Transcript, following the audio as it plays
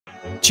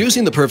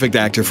Choosing the perfect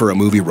actor for a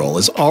movie role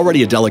is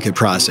already a delicate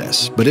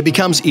process, but it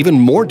becomes even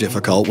more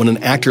difficult when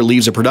an actor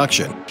leaves a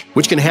production,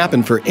 which can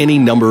happen for any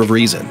number of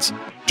reasons.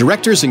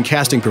 Directors and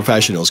casting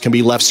professionals can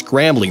be left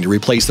scrambling to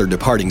replace their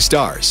departing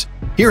stars.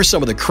 Here are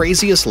some of the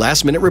craziest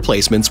last-minute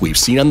replacements we've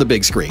seen on the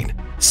big screen,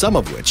 some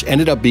of which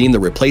ended up being the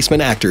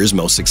replacement actor's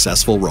most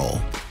successful role.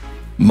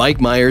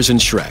 Mike Myers in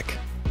Shrek.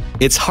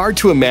 It's hard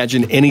to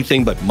imagine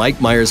anything but Mike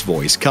Myers'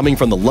 voice coming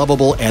from the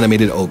lovable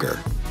animated ogre.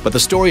 But the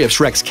story of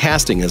Shrek's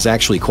casting is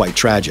actually quite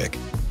tragic.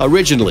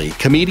 Originally,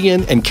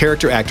 comedian and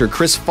character actor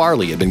Chris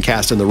Farley had been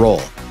cast in the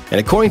role, and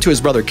according to his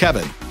brother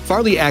Kevin,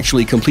 Farley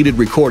actually completed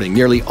recording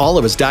nearly all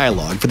of his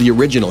dialogue for the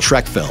original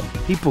Shrek film.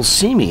 People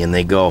see me and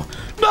they go,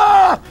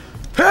 "Ah!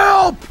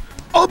 Help!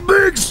 A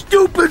big,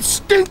 stupid,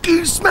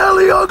 stinky,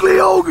 smelly, ugly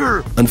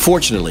ogre!"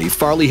 Unfortunately,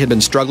 Farley had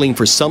been struggling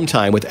for some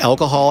time with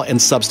alcohol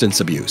and substance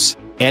abuse.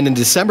 And in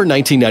December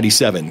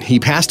 1997, he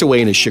passed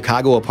away in his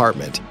Chicago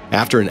apartment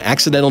after an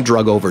accidental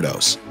drug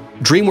overdose.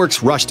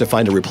 DreamWorks rushed to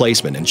find a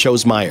replacement and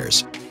chose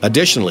Myers.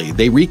 Additionally,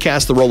 they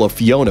recast the role of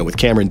Fiona with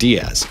Cameron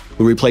Diaz,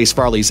 who replaced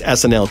Farley's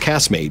SNL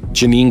castmate,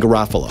 Janeane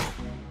Garofalo.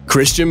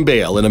 Christian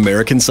Bale in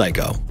American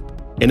Psycho.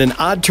 In an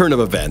odd turn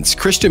of events,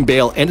 Christian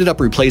Bale ended up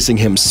replacing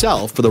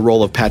himself for the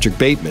role of Patrick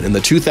Bateman in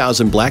the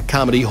 2000 black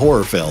comedy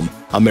horror film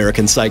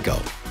American Psycho.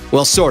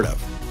 Well, sort of.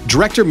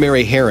 Director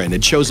Mary Harron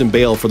had chosen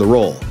Bale for the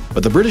role,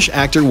 but the British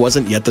actor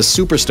wasn't yet the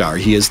superstar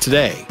he is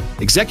today.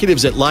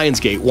 Executives at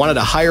Lionsgate wanted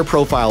a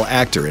higher-profile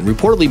actor and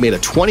reportedly made a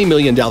 $20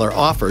 million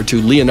offer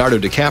to Leonardo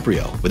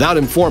DiCaprio without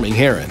informing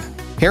Harron.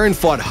 Harron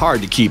fought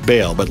hard to keep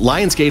Bale, but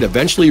Lionsgate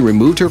eventually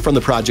removed her from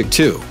the project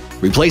too,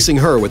 replacing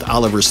her with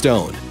Oliver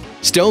Stone.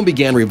 Stone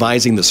began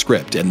revising the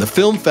script, and the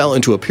film fell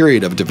into a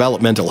period of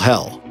developmental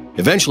hell.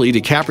 Eventually,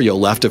 DiCaprio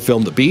left to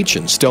film The Beach,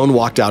 and Stone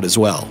walked out as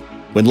well.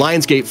 When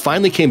Lionsgate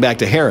finally came back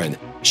to Harron,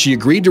 she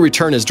agreed to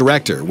return as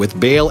director, with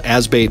Bale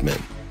as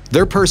Bateman.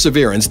 Their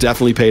perseverance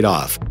definitely paid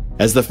off,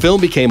 as the film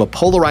became a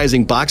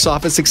polarizing box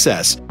office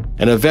success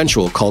and an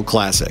eventual cult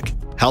classic,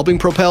 helping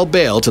propel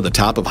Bale to the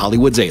top of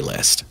Hollywood's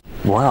A-list.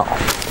 Wow.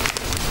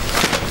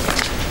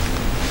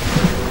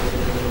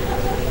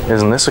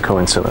 Isn't this a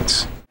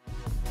coincidence?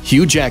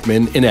 Hugh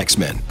Jackman in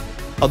X-Men.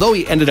 Although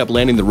he ended up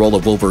landing the role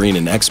of Wolverine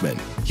in X-Men,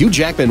 Hugh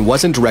Jackman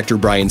wasn't director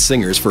Bryan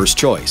Singer's first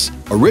choice.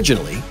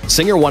 Originally,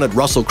 Singer wanted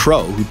Russell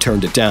Crowe, who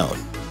turned it down.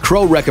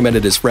 Crowe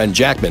recommended his friend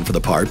Jackman for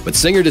the part, but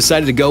Singer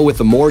decided to go with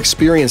the more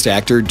experienced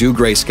actor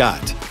Dougray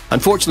Scott.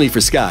 Unfortunately for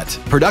Scott,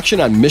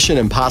 production on Mission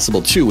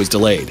Impossible 2 was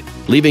delayed,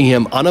 leaving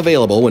him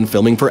unavailable when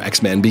filming for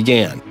X-Men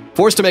began.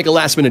 Forced to make a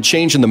last-minute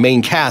change in the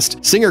main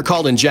cast, Singer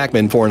called in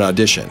Jackman for an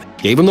audition,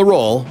 gave him the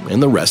role,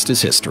 and the rest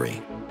is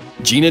history.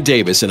 Geena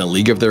Davis in A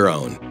League of Their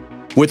Own.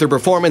 With her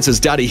performance as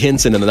Dottie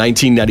Hinson in the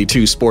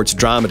 1992 sports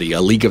dramedy A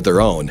League of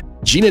Their Own,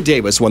 Geena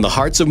Davis won the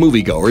hearts of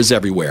moviegoers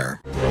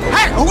everywhere.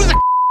 Hey, who's the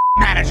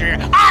manager?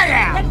 I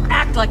am! Don't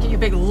act like it, you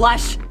big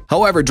lush.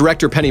 However,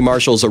 director Penny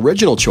Marshall's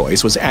original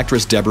choice was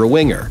actress Deborah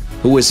Winger,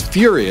 who was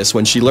furious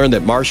when she learned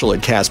that Marshall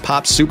had cast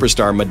pop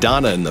superstar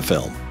Madonna in the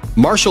film.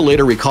 Marshall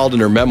later recalled in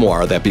her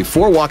memoir that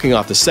before walking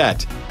off the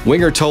set,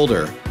 Winger told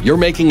her, "You're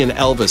making an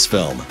Elvis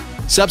film."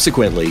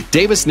 Subsequently,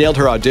 Davis nailed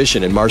her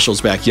audition in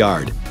Marshall's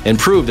backyard and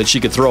proved that she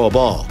could throw a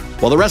ball.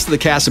 While the rest of the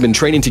cast had been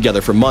training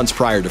together for months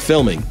prior to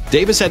filming,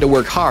 Davis had to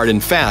work hard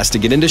and fast to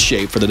get into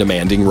shape for the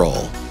demanding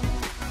role.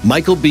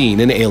 Michael Biehn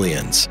in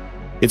Aliens.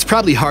 It's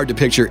probably hard to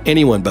picture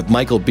anyone but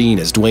Michael Biehn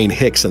as Dwayne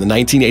Hicks in the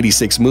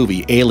 1986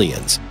 movie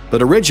Aliens,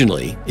 but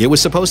originally, it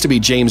was supposed to be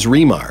James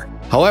Remar.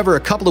 However,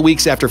 a couple of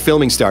weeks after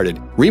filming started,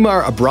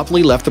 Remar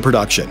abruptly left the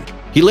production.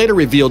 He later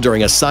revealed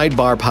during a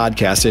Sidebar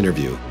podcast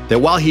interview that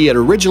while he had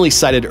originally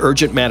cited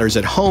urgent matters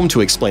at home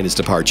to explain his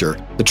departure,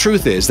 the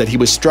truth is that he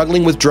was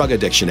struggling with drug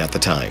addiction at the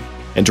time,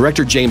 and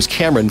director James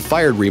Cameron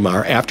fired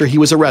Remar after he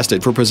was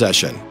arrested for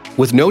possession.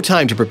 With no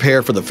time to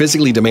prepare for the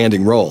physically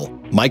demanding role,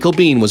 Michael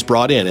Biehn was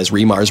brought in as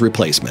Remar's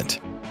replacement.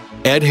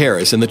 Ed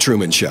Harris in The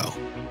Truman Show.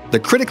 The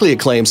critically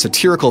acclaimed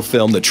satirical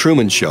film The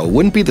Truman Show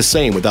wouldn't be the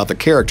same without the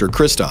character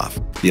Christoph,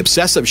 the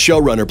obsessive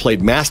showrunner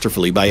played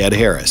masterfully by Ed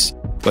Harris.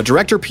 But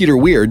director Peter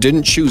Weir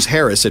didn't choose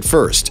Harris at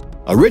first.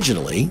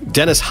 Originally,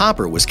 Dennis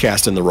Hopper was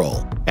cast in the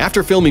role.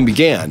 After filming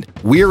began,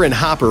 Weir and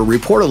Hopper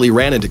reportedly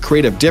ran into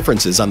creative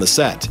differences on the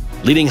set,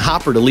 leading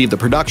Hopper to leave the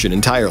production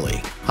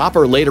entirely.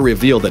 Hopper later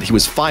revealed that he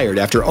was fired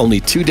after only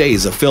 2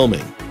 days of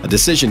filming, a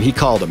decision he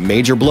called a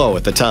major blow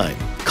at the time.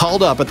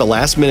 Called up at the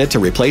last minute to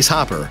replace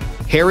Hopper,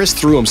 Harris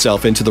threw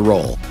himself into the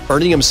role,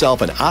 earning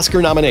himself an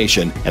Oscar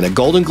nomination and a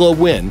Golden Globe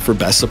win for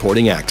Best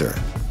Supporting Actor.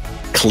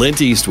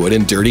 Clint Eastwood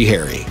in Dirty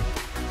Harry.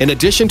 In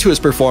addition to his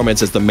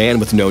performance as the man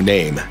with no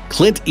name,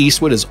 Clint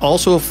Eastwood is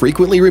also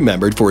frequently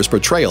remembered for his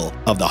portrayal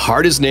of the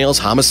hard-as-nails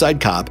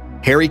homicide cop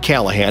Harry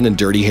Callahan in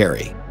Dirty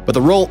Harry. But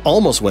the role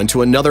almost went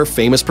to another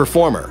famous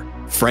performer,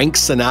 Frank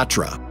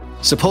Sinatra.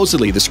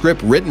 Supposedly, the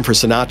script written for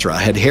Sinatra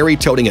had Harry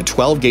toting a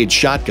 12-gauge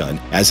shotgun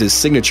as his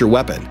signature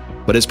weapon,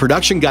 but as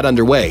production got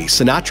underway,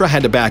 Sinatra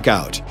had to back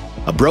out.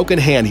 A broken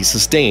hand he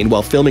sustained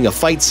while filming a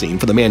fight scene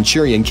for the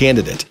Manchurian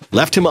Candidate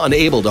left him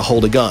unable to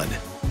hold a gun.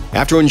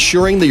 After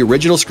ensuring the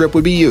original script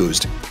would be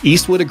used,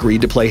 Eastwood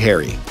agreed to play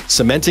Harry,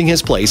 cementing his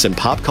place in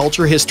pop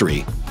culture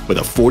history with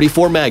a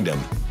 .44 Magnum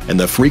and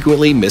the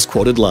frequently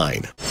misquoted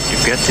line,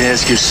 "You've got to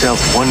ask yourself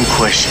one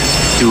question.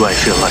 Do I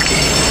feel lucky?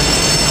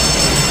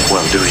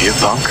 Well, do you,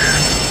 punk?"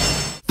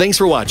 Thanks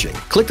for watching.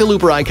 Click the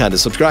looper icon to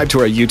subscribe to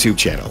our YouTube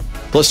channel.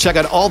 Plus, check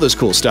out all this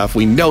cool stuff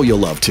we know you'll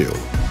love too.